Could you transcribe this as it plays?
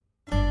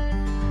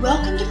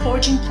Welcome to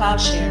Forging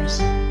Plowshares.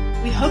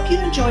 We hope you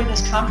enjoy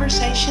this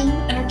conversation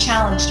and are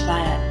challenged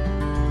by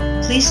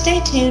it. Please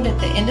stay tuned at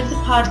the end of the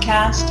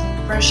podcast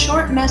for a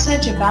short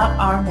message about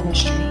our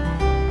ministry.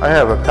 I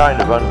have a kind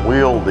of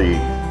unwieldy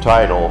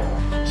title,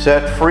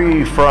 Set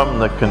Free from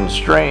the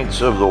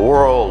Constraints of the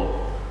World,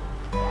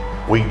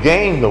 We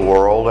Gain the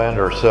World and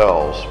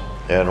Ourselves.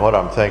 And what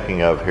I'm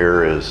thinking of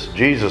here is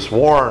Jesus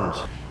warns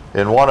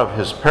in one of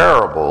his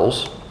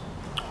parables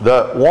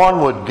that one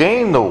who would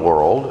gain the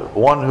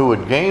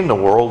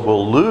world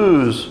will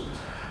lose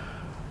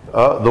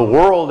the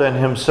world and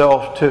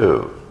himself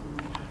too.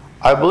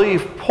 I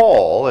believe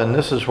Paul, and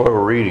this is where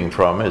we're reading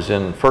from, is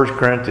in 1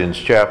 Corinthians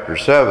chapter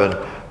 7.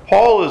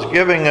 Paul is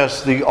giving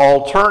us the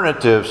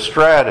alternative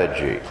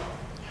strategy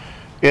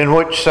in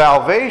which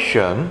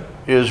salvation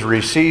is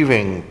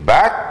receiving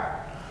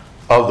back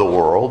of the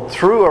world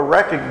through a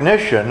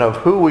recognition of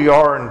who we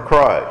are in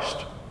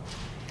Christ.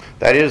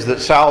 That is, that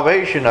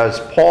salvation,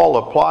 as Paul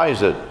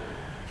applies it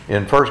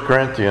in 1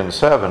 Corinthians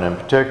 7 in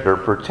particular,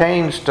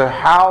 pertains to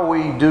how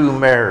we do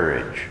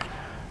marriage,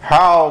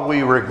 how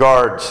we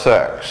regard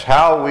sex,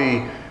 how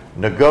we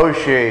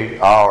negotiate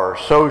our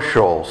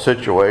social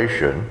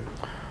situation,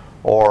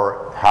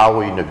 or how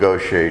we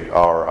negotiate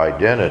our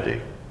identity.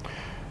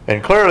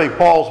 And clearly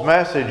Paul's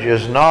message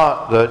is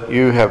not that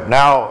you have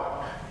now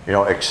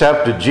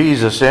accepted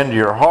Jesus into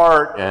your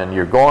heart and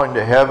you're going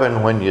to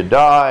heaven when you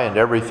die and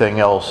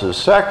everything else is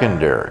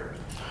secondary.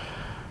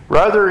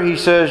 Rather, he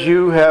says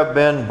you have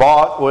been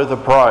bought with a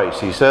price.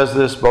 He says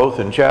this both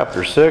in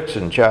chapter 6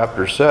 and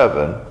chapter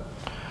 7.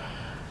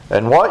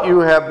 And what you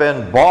have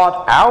been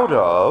bought out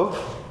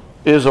of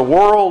is a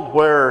world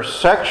where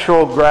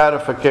sexual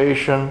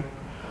gratification,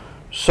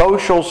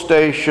 social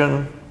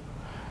station,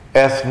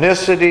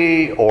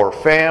 ethnicity, or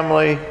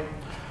family,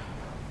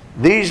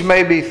 these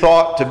may be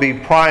thought to be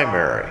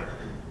primary.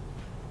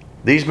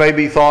 These may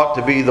be thought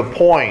to be the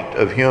point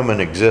of human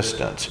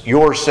existence.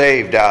 You're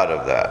saved out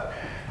of that.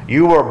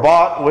 You were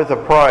bought with a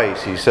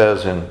price, he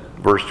says in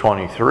verse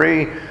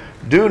 23.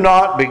 Do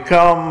not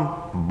become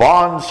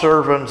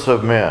bondservants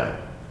of men.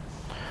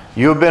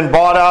 You have been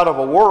bought out of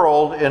a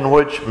world in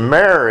which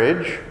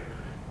marriage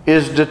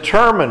is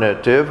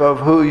determinative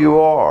of who you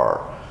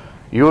are.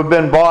 You have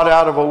been bought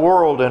out of a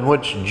world in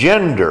which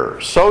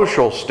gender,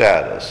 social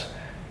status,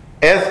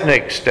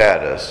 ethnic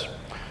status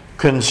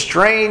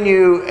constrain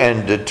you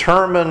and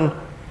determine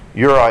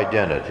your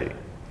identity.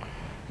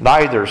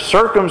 Neither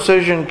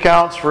circumcision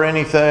counts for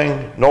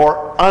anything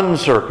nor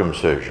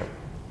uncircumcision.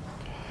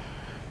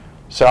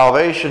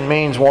 Salvation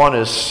means one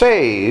is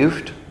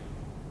saved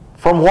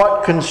from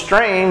what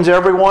constrains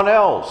everyone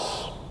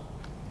else.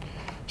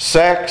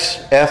 Sex,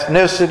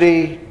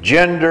 ethnicity,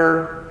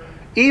 gender,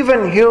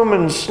 even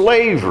human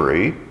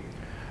slavery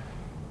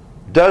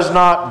does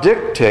not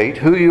dictate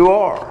who you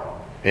are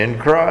in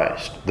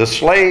Christ. The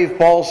slave,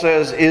 Paul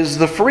says, is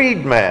the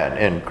freedman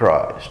in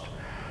Christ.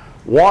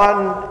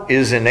 One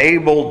is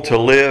enabled to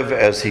live,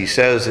 as he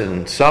says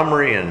in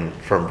summary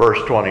from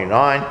verse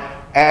 29,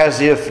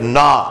 as if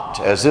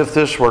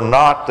this were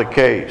not the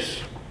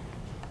case.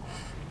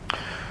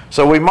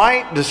 So we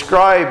might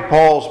describe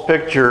Paul's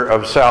picture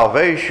of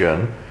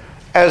salvation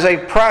as a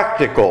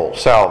practical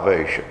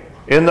salvation,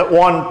 in that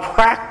one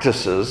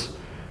practices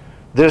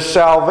this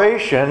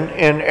salvation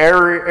in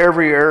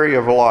every area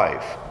of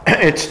life.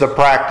 It's the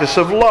practice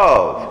of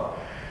love.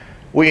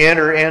 We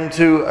enter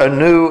into a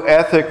new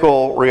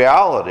ethical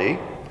reality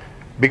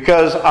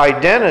because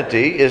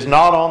identity is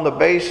not on the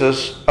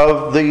basis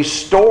of the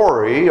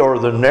story or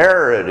the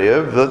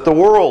narrative that the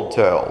world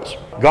tells.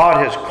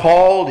 God has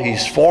called,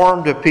 He's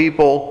formed a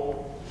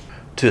people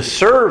to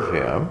serve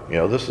Him.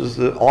 This is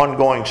the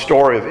ongoing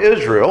story of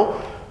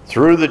Israel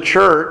through the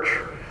church,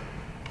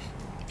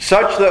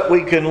 such that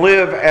we can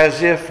live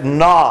as if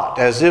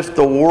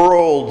the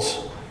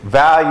world's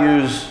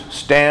values,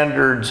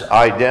 standards,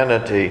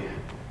 identity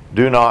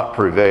do not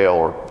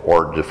prevail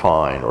or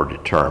define or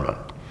determine.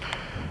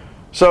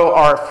 So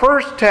our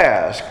first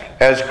task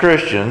as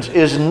Christians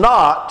is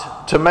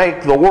not to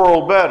make the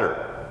world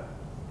better.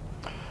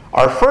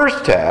 Our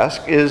first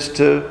task is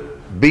to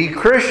be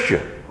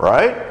Christian,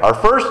 right? Our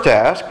first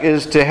task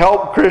is to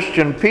help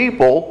Christian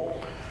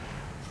people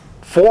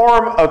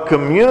form a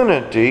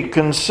community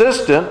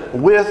consistent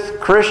with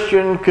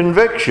Christian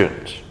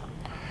convictions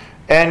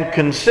and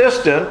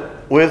consistent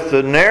with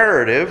the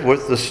narrative,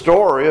 with the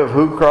story of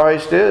who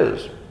Christ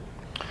is.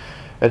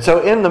 And so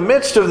in the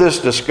midst of this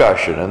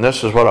discussion, and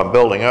this is what I'm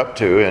building up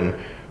to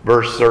in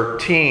verse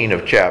 13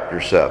 of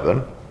chapter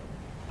 7,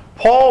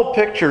 Paul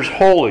pictures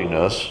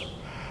holiness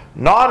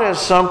not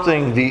as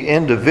something the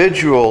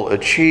individual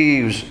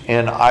achieves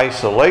in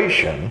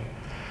isolation,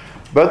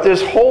 but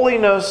this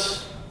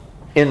holiness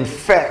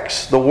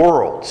infects the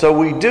world. So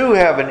we do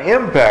have an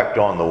impact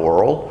on the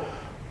world,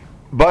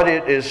 but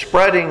it is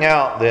spreading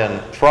out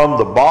then from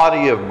the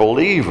body of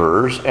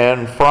believers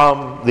and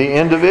from the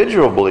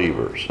individual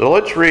believers. So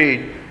let's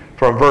read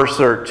from verse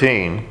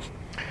 13.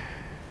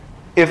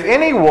 If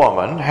any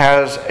woman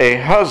has a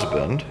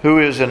husband who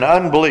is an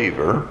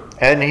unbeliever,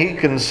 and he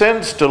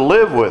consents to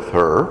live with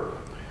her,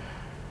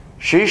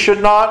 she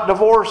should not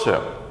divorce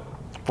him.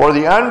 For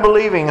the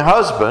unbelieving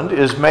husband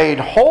is made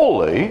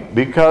holy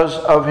because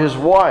of his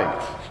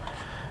wife,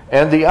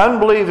 and the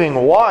unbelieving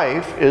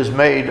wife is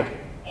made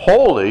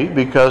holy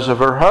because of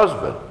her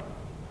husband.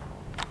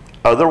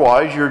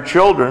 Otherwise, your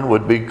children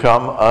would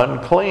become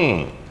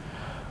unclean.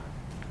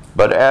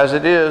 But as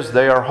it is,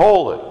 they are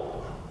holy.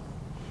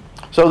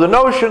 So the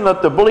notion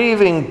that the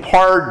believing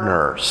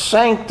partner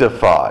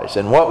sanctifies,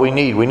 and what we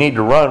need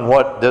to run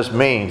what this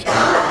means,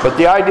 but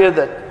the idea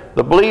that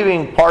the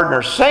believing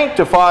partner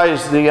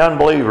sanctifies the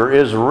unbeliever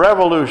is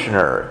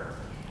revolutionary.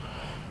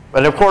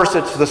 And of course,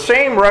 it's the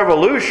same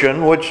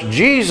revolution which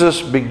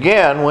Jesus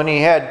began when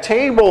he had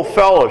table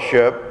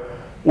fellowship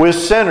with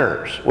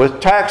sinners, with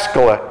tax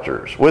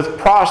collectors, with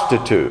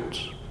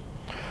prostitutes.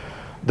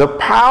 The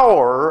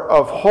power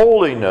of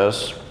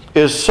holiness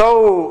is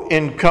so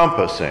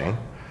encompassing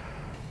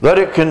that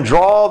it can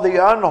draw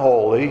the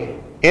unholy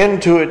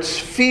into its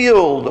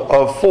field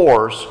of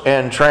force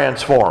and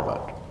transform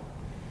it.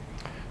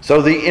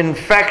 So the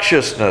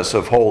infectiousness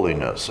of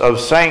holiness, of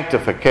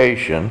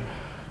sanctification,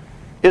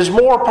 is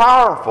more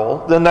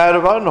powerful than that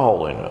of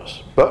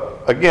unholiness.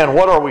 But again,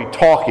 what are we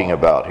talking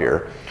about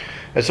here?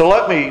 And so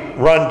let me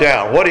run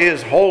down. What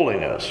is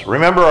holiness?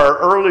 Remember, our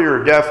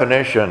earlier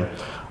definition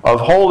of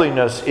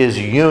holiness is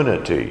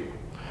unity.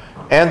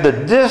 And the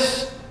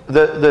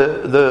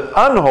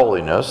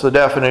unholiness, the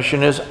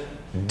definition is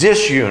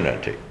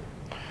disunity.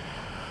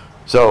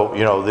 So,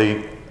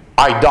 the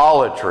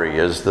idolatry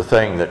is the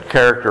thing that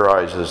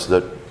characterizes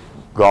that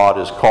God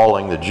is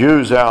calling the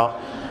Jews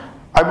out.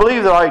 I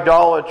believe that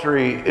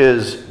idolatry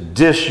is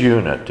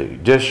disunity.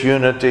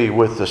 Disunity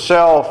with the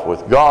self,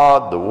 with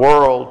God, the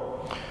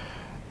world.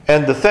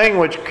 And the thing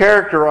which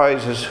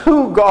characterizes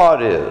who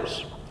God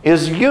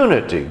is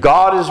unity.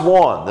 God is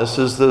one. This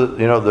is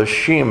the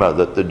Shema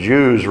that the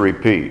Jews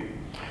repeat.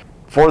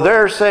 For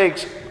their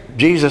sakes,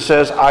 Jesus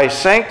says, I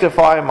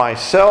sanctify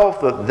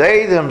myself that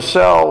they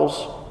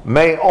themselves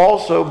may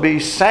also be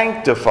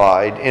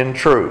sanctified in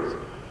truth.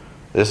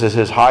 This is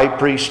his high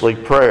priestly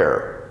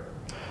prayer.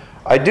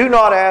 I do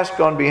not ask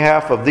on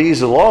behalf of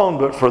these alone,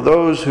 but for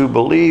those who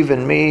believe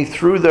in me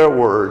through their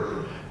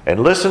word.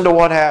 And listen to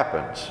what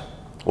happens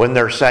when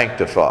they're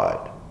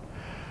sanctified.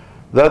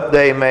 That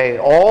they may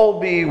all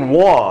be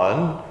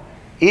one,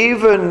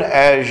 even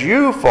as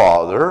you,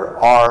 Father,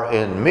 are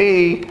in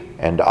me,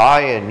 and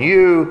I in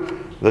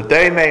you, that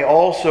they may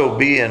also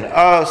be in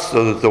us,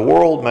 so that the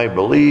world may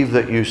believe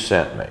that you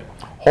sent me.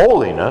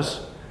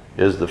 Holiness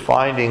is the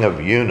finding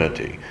of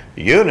unity.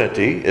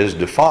 Unity is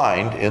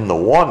defined in the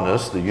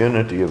oneness, the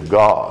unity of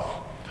God.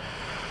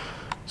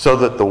 So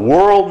that the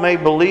world may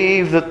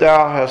believe that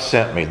thou hast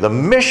sent me. The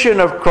mission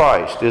of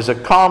Christ is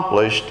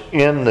accomplished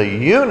in the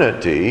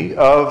unity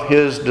of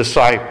his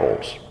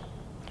disciples.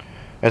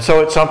 And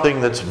so it's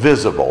something that's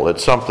visible.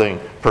 It's something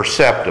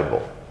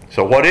perceptible.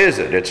 So what is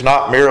it? It's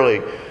not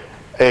merely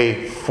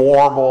a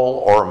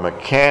formal or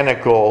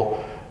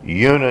mechanical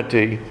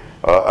unity,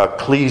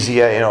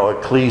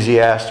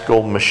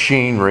 ecclesiastical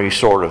machinery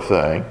sort of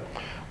thing.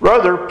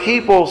 Rather,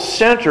 people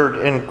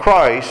centered in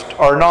Christ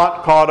are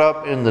not caught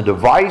up in the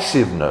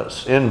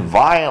divisiveness, in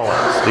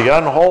violence, the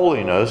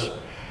unholiness,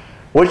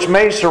 which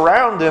may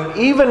surround them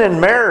even in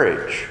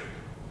marriage.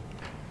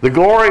 The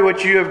glory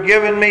which you have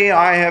given me,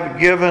 I have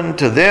given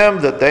to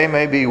them, that they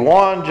may be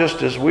one,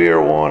 just as we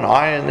are one,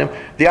 I and them.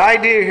 The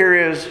idea here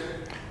is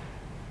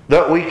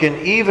that we can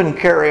even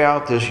carry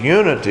out this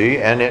unity,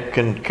 and it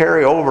can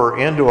carry over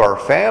into our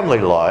family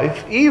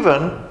life,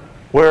 even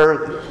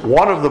where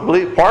one of the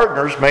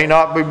partners may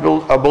not be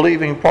a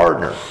believing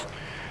partner.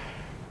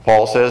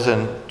 Paul says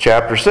in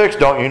chapter 6,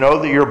 don't you know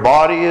that your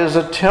body is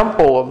a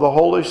temple of the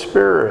Holy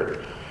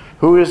Spirit,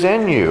 who is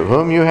in you,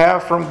 whom you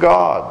have from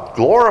God?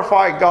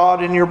 Glorify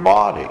God in your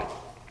body.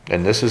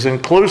 And this is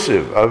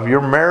inclusive of your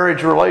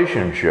marriage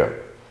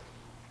relationship.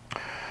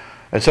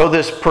 And so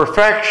this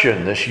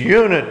perfection, this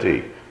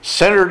unity,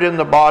 centered in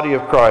the body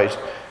of Christ,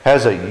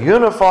 has a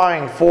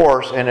unifying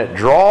force, and it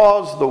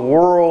draws the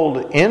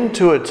world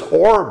into its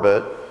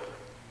orbit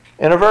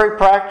in a very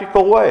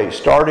practical way,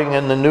 starting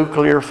in the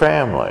nuclear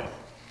family.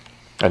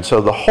 And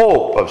so the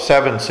hope of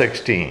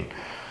 716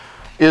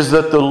 is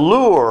that the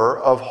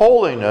lure of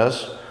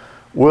holiness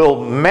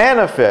will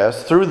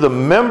manifest through the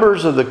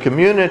members of the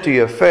community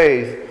of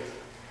faith,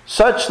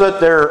 such that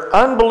their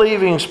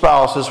unbelieving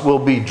spouses will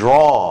be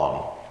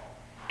drawn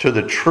to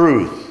the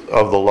truth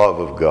of the love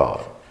of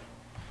God.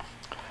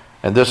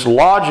 And this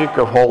logic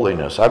of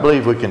holiness, I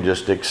believe we can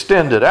just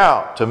extend it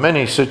out to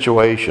many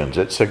situations.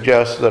 It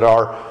suggests that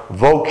our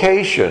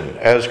vocation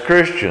as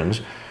Christians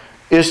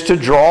is to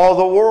draw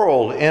the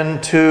world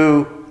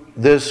into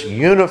this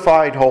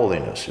unified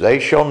holiness. They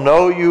shall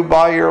know you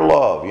by your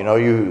love.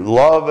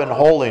 Love and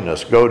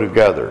holiness go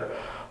together.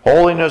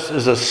 Holiness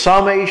is a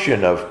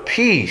summation of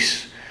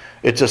peace.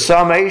 It's a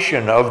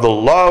summation of the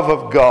love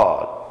of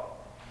God.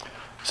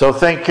 So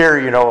think here,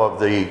 of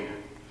the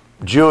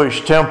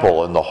Jewish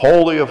temple and the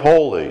Holy of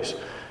Holies.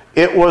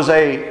 It was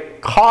a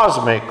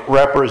cosmic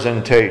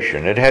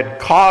representation. It had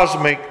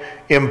cosmic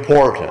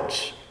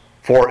importance.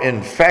 for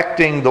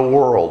infecting the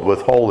world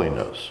with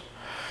holiness.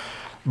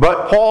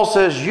 But Paul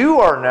says, you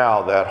are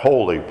now that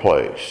holy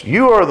place.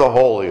 You are the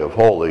Holy of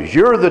Holies.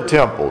 You're the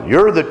temple.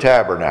 You're the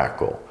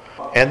tabernacle.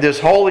 And this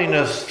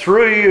holiness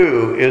through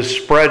you is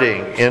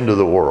spreading into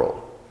the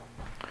world.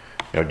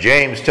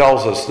 James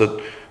tells us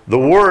that the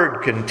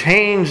Word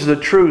contains the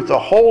truth. The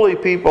holy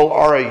people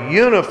are a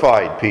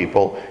unified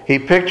people. He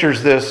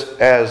pictures this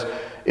as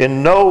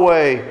in no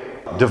way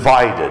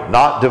divided,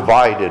 not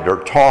divided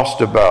or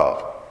tossed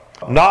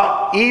about,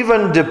 not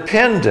even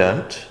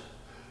dependent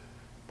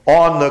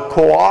on the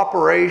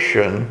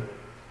cooperation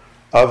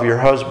of your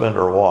husband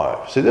or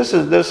wife. See, this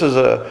is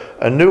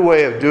a new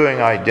way of doing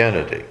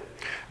identity.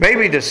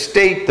 Maybe to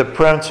state the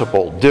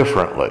principle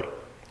differently,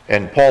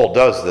 and Paul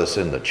does this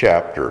in the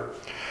chapter.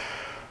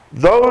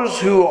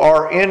 Those who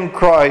are in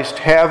Christ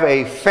have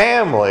a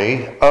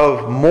family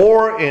of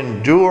more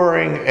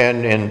enduring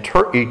and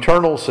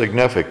eternal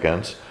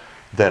significance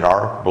than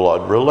our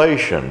blood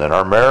relation, than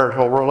our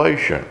marital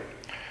relation.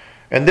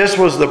 And this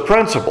was the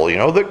principle,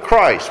 that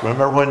Christ,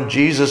 remember when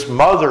Jesus'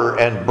 mother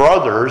and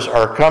brothers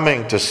are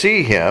coming to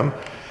see him,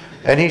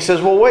 and he says,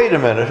 well, wait a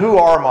minute, who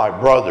are my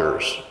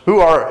brothers?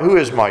 Who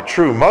is my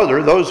true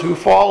mother? Those who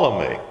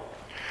follow me.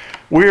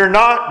 We are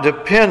not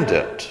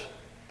dependent,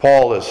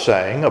 Paul is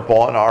saying,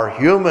 upon our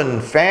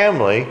human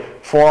family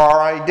for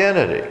our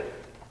identity.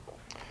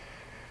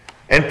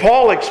 And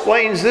Paul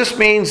explains this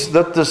means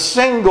that the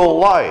single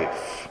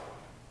life,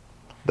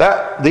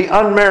 that the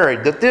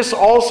unmarried, that this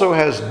also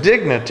has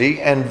dignity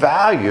and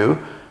value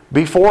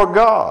before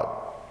God.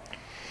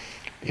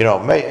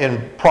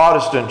 In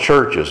Protestant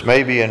churches,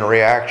 maybe in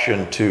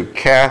reaction to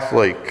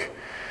Catholic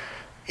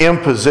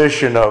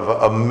imposition of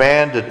a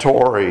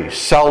mandatory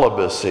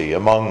celibacy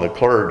among the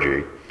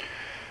clergy,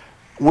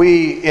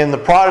 in the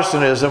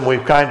Protestantism,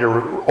 we've kind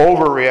of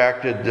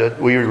overreacted that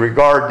we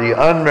regard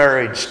the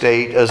unmarried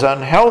state as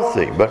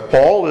unhealthy. But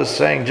Paul is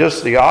saying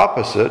just the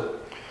opposite.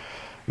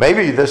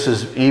 Maybe this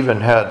is even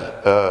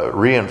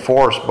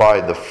reinforced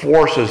by the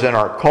forces in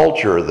our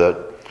culture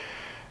that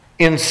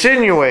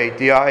insinuate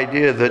the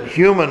idea that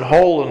human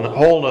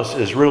wholeness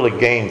is really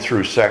gained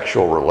through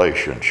sexual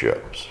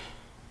relationships.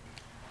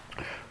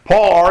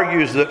 Paul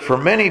argues that for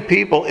many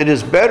people it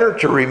is better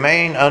to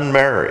remain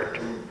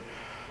unmarried.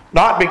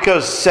 Not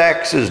because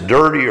sex is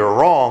dirty or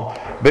wrong,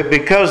 but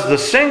because the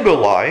single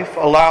life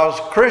allows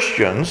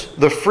Christians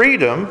the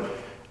freedom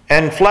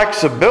and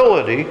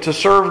flexibility to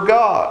serve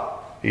God.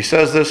 He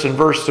says this in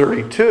verse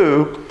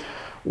 32,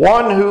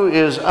 one who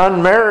is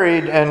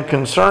unmarried and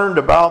concerned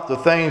about the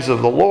things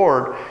of the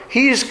Lord,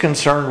 he's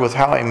concerned with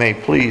how he may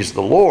please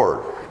the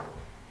Lord.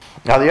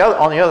 Now,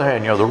 on the other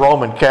hand, the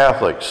Roman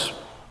Catholics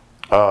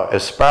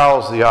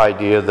espouse the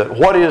idea that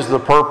what is the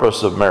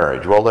purpose of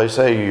marriage? Well, they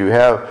say you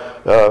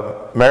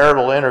have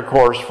marital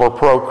intercourse for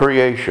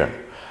procreation.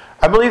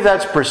 I believe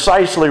that's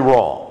precisely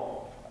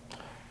wrong.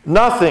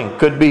 Nothing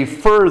could be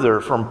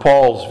further from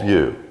Paul's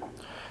view.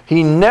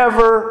 He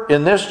never,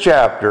 in this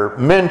chapter,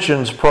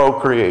 mentions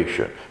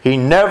procreation. He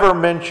never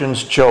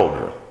mentions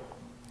children.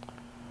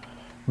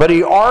 But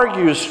he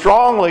argues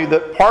strongly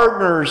that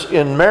partners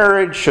in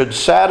marriage should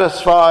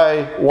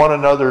satisfy one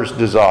another's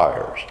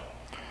desires.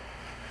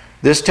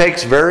 This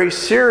takes very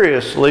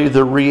seriously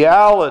the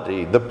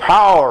reality, the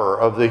power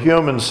of the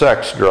human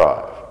sex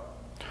drive,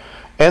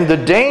 and the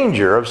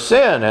danger of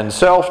sin and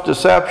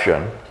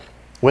self-deception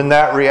when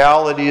that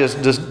reality is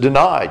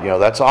denied.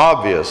 That's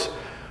obvious.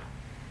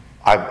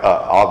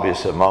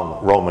 Obvious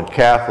among Roman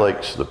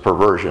Catholics, the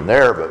perversion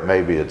there, but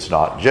maybe it's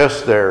not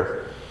just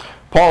there.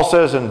 Paul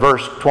says in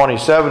verse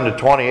 27 to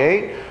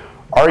 28,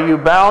 are you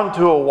bound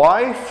to a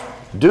wife?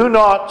 Do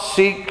not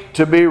seek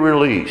to be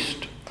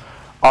released.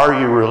 Are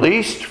you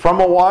released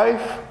from a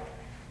wife?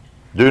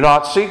 Do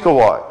not seek a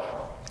wife.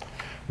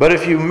 But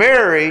if you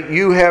marry,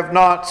 you have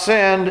not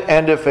sinned,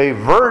 and if a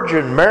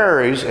virgin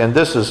marries, and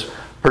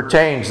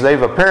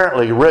they've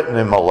apparently written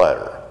him a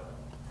letter,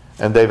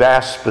 and they've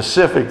asked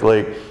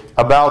specifically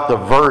about the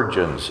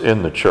virgins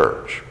in the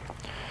church.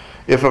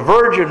 If a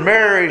virgin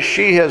marries,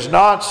 she has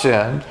not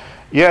sinned,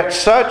 yet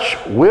such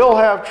will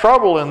have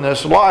trouble in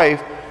this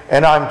life,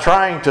 and I'm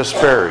trying to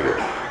spare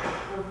you.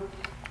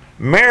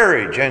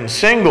 Marriage and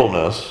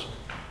singleness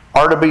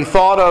are to be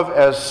thought of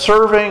as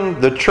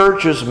serving the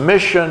church's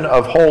mission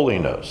of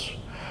holiness.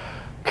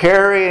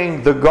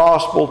 Carrying the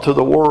gospel to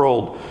the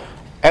world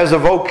as a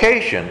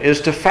vocation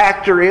is to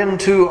factor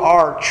into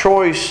our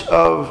choice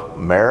of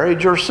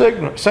marriage or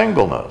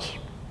singleness.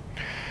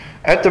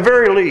 At the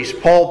very least,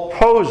 Paul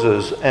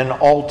poses an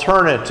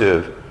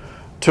alternative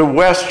to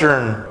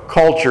Western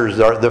cultures,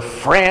 the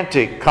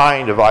frantic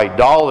kind of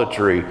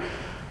idolatry,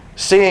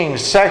 seeing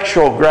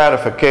sexual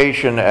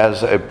gratification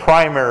as a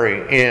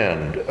primary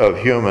end of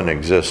human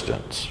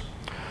existence.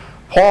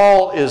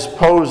 Paul is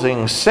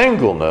posing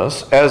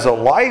singleness as a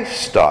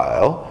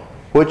lifestyle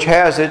which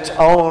has its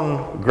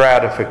own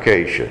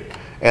gratification,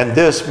 and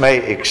this may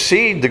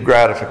exceed the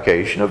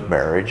gratification of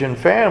marriage and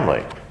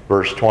family.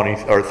 Verse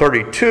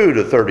 32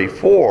 to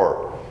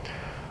 34.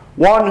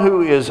 One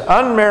who is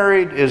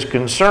unmarried is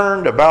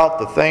concerned about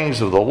the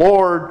things of the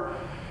Lord,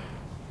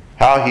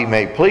 how he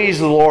may please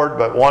the Lord,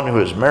 but one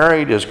who is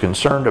married is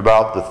concerned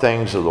about the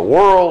things of the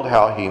world,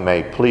 how he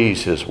may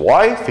please his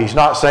wife. He's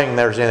not saying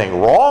there's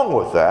anything wrong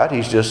with that.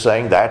 He's just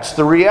saying that's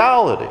the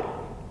reality.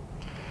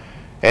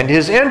 And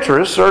his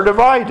interests are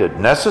divided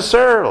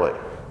necessarily.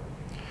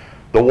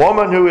 The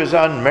woman who is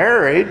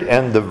unmarried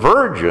and the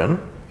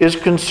virgin is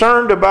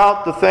concerned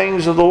about the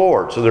things of the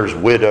Lord. So there's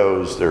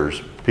widows,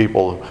 there's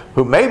people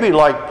who may be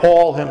like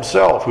Paul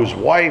himself, whose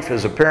wife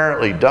has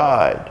apparently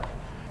died.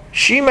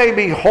 She may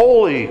be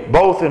holy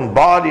both in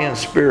body and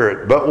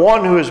spirit, but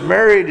one who is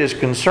married is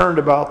concerned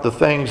about the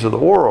things of the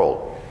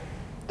world.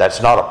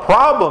 That's not a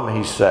problem,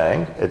 he's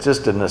saying. It's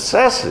just a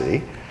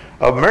necessity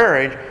of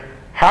marriage,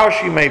 how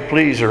she may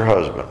please her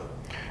husband.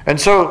 And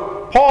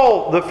so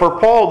for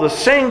Paul, the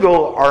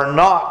single are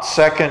not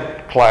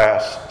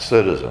second-class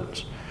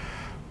citizens.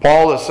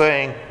 Paul is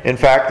saying, in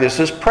fact, this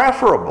is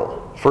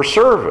preferable for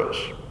service.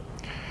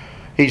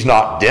 He's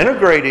not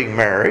denigrating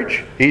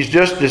marriage. He's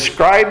just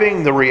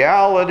describing the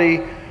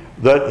reality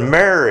that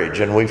marriage,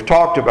 and we've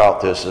talked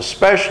about this,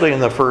 especially in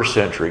the first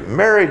century,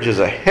 marriage is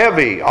a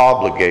heavy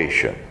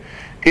obligation.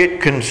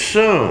 It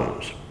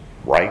consumes,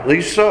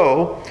 rightly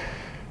so,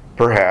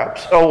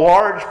 perhaps, a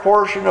large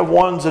portion of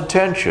one's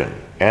attention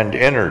and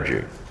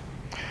energy.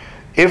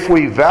 If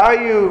we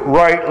value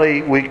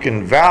rightly, we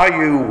can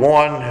value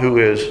one who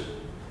is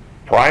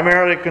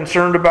primarily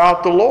concerned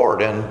about the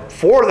Lord, and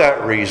for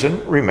that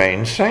reason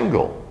remain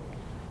single.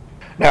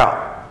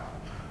 Now,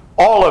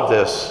 all of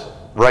this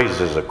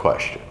raises a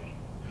question.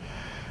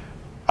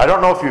 I don't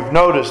know if you've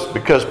noticed,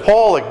 because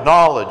Paul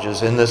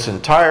acknowledges in this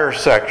entire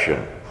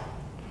section,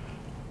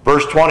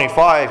 verse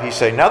 25, he's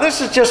saying, now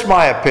this is just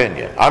my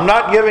opinion. I'm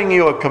not giving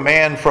you a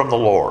command from the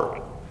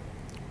Lord.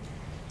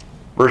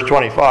 Verse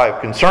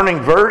 25, concerning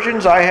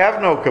virgins, I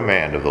have no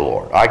command of the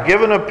Lord. I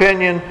give an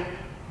opinion,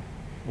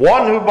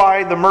 one who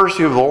by the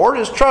mercy of the Lord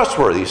is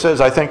trustworthy. He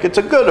says, I think it's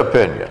a good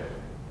opinion.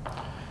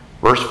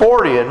 Verse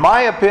 40, in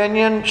my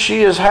opinion,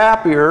 she is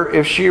happier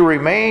if she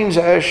remains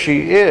as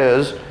she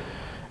is,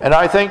 and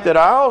I think that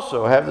I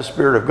also have the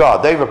Spirit of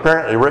God. They've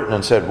apparently written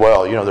and said,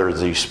 well, there's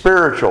these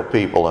spiritual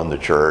people in the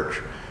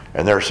church,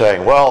 and they're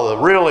saying, well, the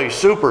really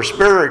super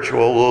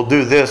spiritual will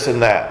do this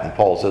and that. And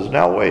Paul says,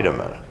 now wait a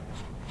minute.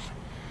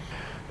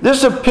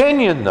 This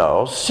opinion,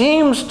 though,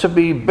 seems to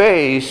be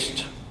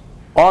based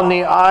on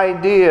the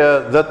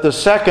idea that the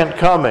second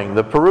coming,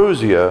 the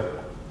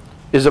parousia,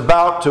 is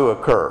about to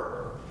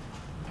occur.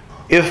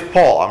 If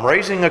Paul, I'm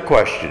raising a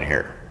question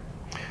here,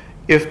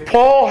 if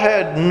Paul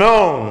had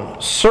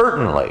known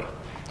certainly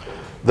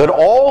that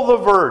all the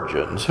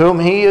virgins whom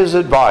he is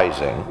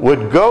advising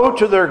would go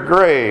to their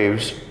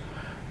graves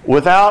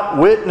without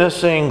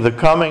witnessing the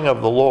coming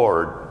of the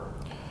Lord,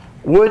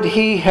 would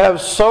he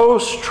have so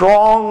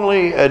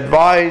strongly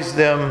advised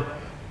them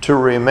to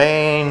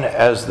remain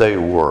as they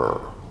were?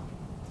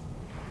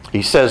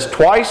 He says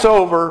twice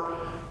over,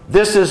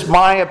 this is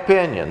my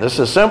opinion. This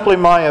is simply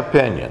my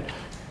opinion.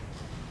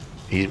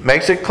 He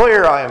makes it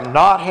clear, I am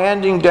not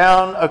handing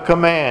down a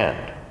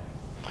command.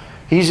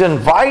 He's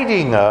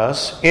inviting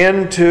us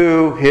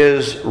into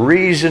his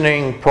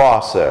reasoning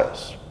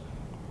process.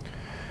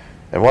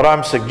 And what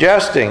I'm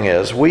suggesting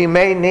is we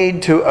may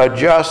need to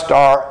adjust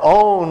our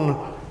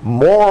own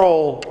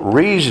moral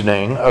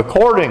reasoning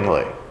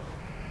accordingly.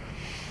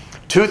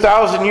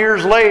 2,000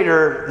 years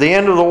later, the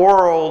end of the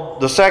world,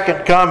 the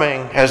second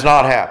coming has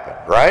not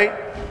happened, right?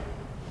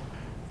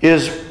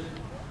 Is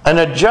an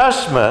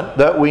adjustment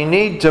that we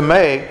need to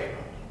make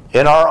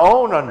in our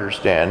own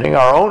understanding,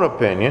 our own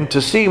opinion, to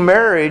see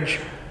marriage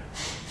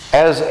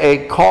as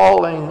a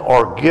calling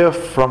or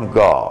gift from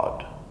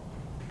God,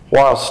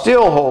 while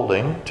still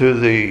holding to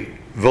the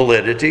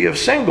validity of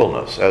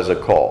singleness as a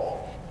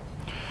call.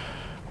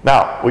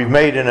 Now, we've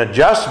made an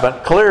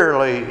adjustment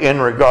clearly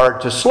in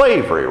regard to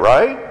slavery,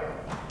 right?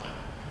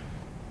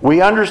 We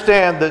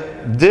understand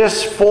that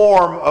this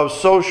form of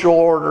social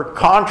order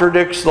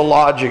contradicts the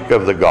logic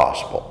of the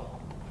gospel.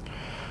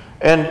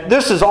 And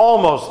this is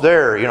almost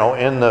there,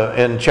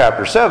 in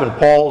chapter 7,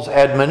 Paul's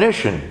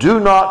admonition, do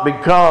not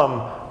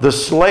become the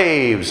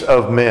slaves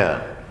of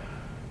men.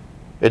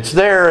 It's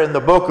there in the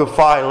book of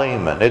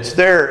Philemon. It's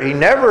there. He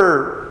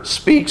never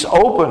speaks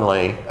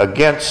openly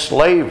against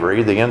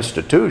slavery, the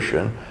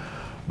institution,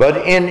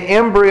 but in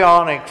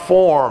embryonic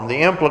form,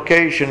 the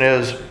implication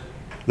is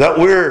that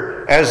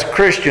we're, as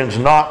Christians,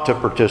 not to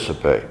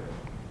participate.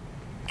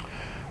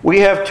 We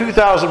have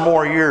 2,000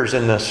 more years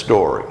in this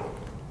story.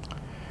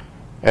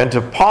 And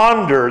to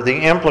ponder the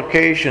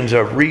implications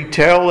of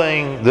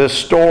retelling this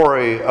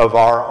story of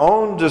our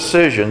own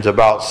decisions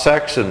about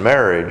sex and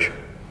marriage,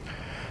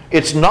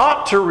 it's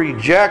not to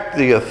reject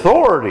the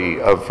authority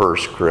of 1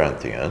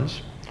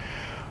 Corinthians.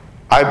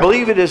 I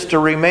believe it is to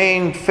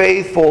remain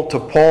faithful to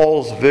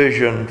Paul's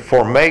vision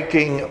for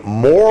making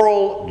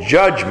moral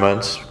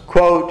judgments,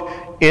 quote,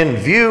 in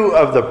view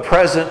of the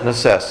present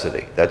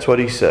necessity. That's what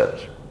he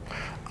says.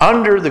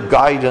 Under the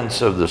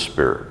guidance of the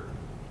Spirit.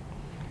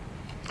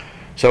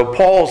 So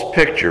Paul's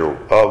picture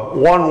of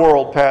one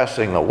world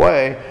passing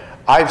away,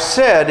 I've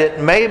said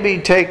it may be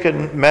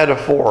taken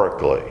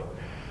metaphorically.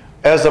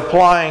 as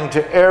applying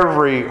to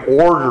every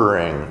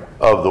ordering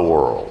of the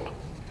world.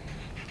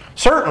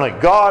 Certainly,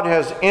 God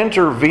has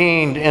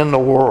intervened in the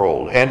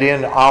world and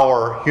in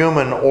our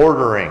human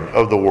ordering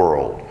of the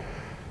world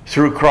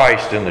through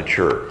Christ and the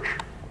church.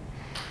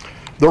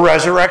 The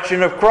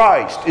resurrection of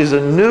Christ is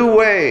a new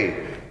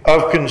way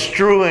of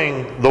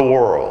construing the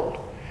world.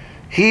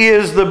 He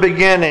is the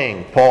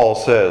beginning, Paul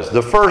says,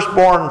 the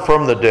firstborn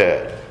from the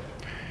dead.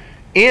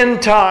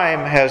 End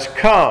time has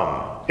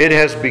come, it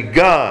has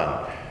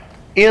begun,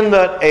 in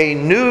that a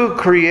new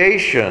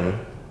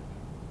creation,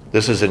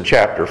 this is in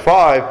chapter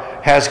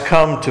 5, has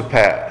come to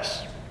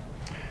pass.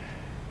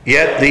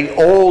 Yet the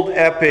old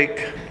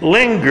epic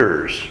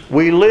lingers.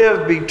 We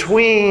live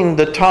between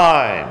the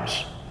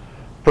times,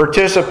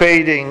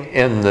 participating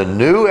in the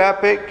new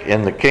epic,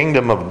 in the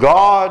kingdom of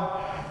God,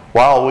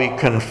 while we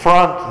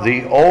confront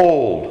the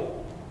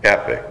old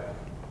epic.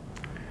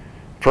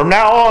 From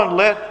now on,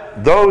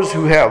 let those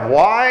who have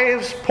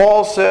wives,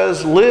 Paul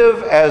says,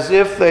 live as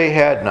if they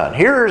had none.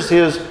 Here's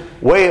his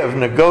way of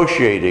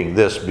negotiating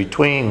this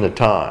between the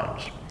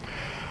times.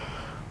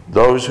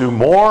 Those who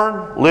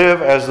mourn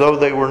live as though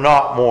they were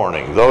not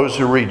mourning. Those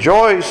who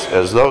rejoice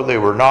as though they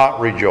were not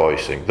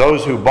rejoicing.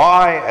 Those who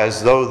buy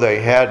as though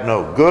they had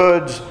no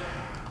goods.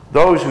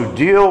 Those who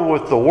deal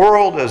with the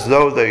world as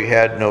though they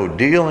had no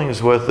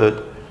dealings with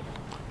it.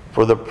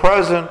 For the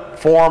present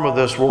form of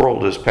this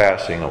world is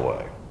passing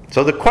away.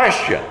 So the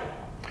question,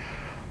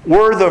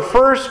 were the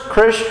first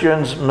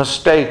Christians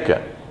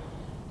mistaken?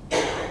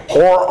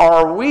 Or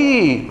are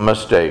we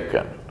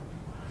mistaken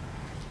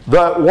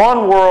that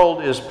one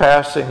world is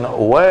passing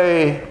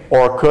away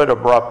or could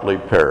abruptly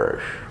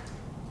perish?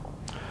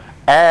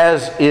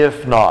 As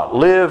if not.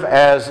 Live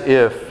as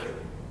if,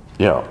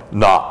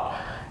 not.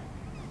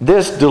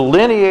 This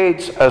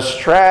delineates a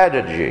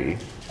strategy,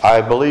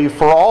 I believe,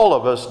 for all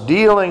of us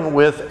dealing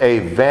with a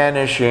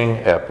vanishing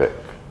epic.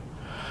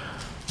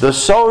 The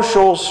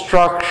social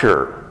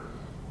structure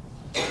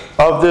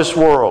of this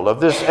world, of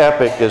this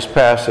epic, is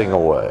passing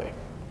away.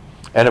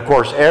 And of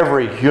course,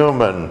 every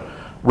human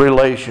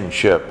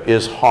relationship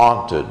is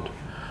haunted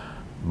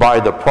by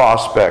the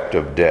prospect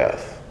of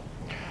death.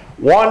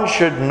 One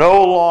should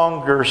no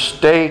longer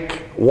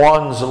stake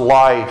one's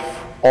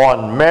life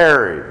on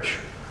marriage,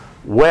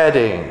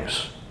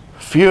 weddings,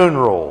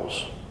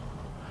 funerals,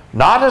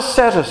 not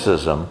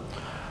asceticism,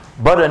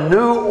 but a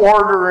new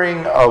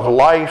ordering of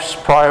life's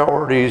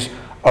priorities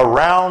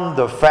around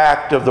the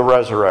fact of the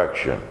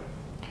resurrection.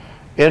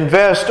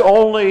 Invest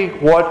only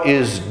what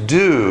is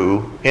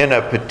due in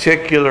a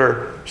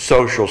particular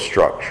social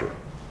structure.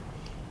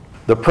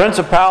 The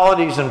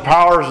principalities and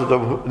powers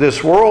of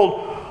this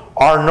world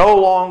are no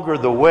longer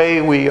the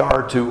way we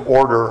are to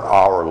order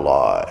our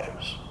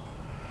lives.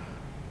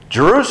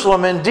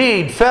 Jerusalem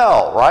indeed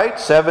fell, right?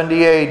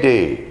 70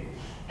 AD.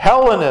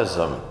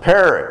 Hellenism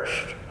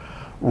perished.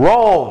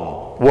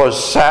 Rome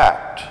was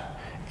sacked.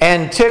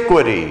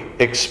 Antiquity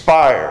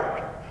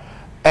expired.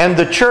 And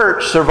the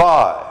church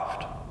survived.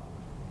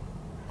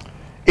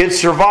 It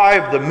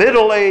survived the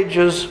Middle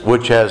Ages,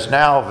 which has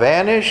now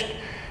vanished.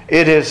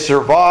 It has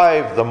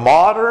survived the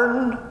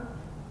modern,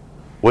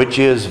 which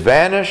is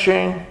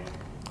vanishing.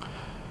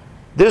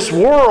 This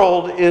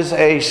world is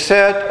a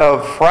set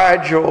of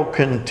fragile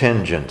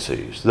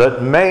contingencies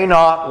that may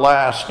not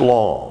last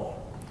long.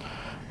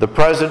 The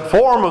present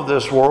form of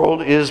this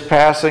world is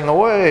passing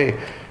away,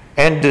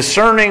 and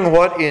discerning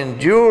what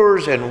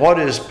endures and what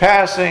is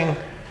passing,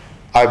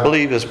 I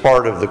believe, is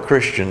part of the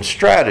Christian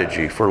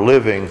strategy for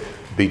living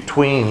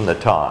between the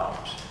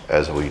times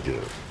as we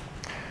do.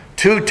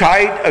 Too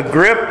tight a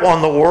grip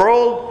on the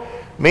world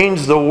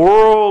means the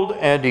world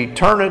and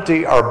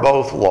eternity are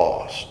both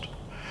lost.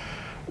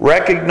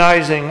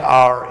 Recognizing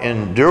our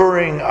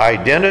enduring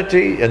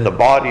identity in the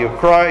body of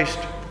Christ,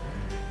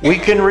 we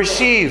can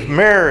receive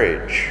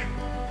marriage,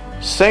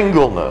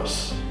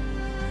 singleness,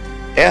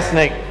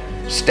 ethnic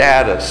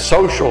status,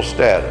 social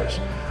status.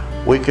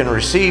 We can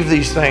receive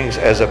these things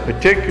as a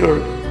particular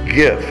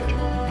gift.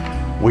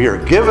 We are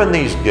given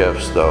these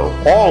gifts, though,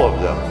 all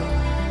of them,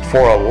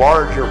 for a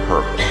larger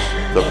purpose,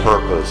 the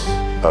purpose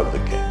of the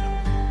kingdom.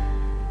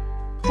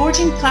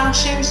 Forging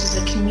Plowshares is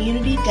a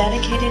community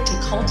dedicated to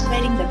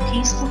cultivating the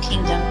peaceful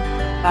kingdom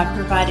by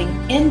providing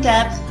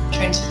in-depth,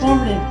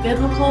 transformative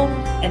biblical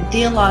and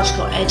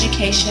theological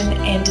education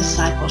and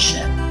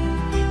discipleship.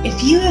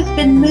 If you have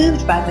been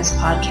moved by this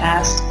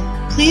podcast,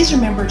 please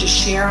remember to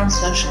share on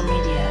social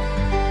media.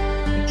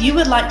 If you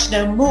would like to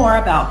know more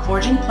about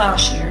Forging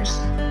Plowshares,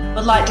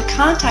 would like to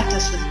contact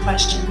us with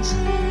questions,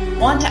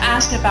 want to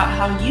ask about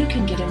how you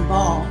can get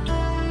involved,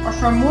 or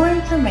for more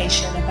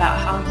information about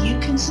how you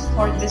can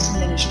support this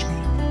ministry,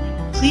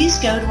 please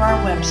go to our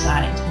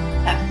website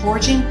at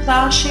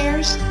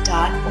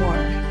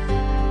forgingplowshares.org.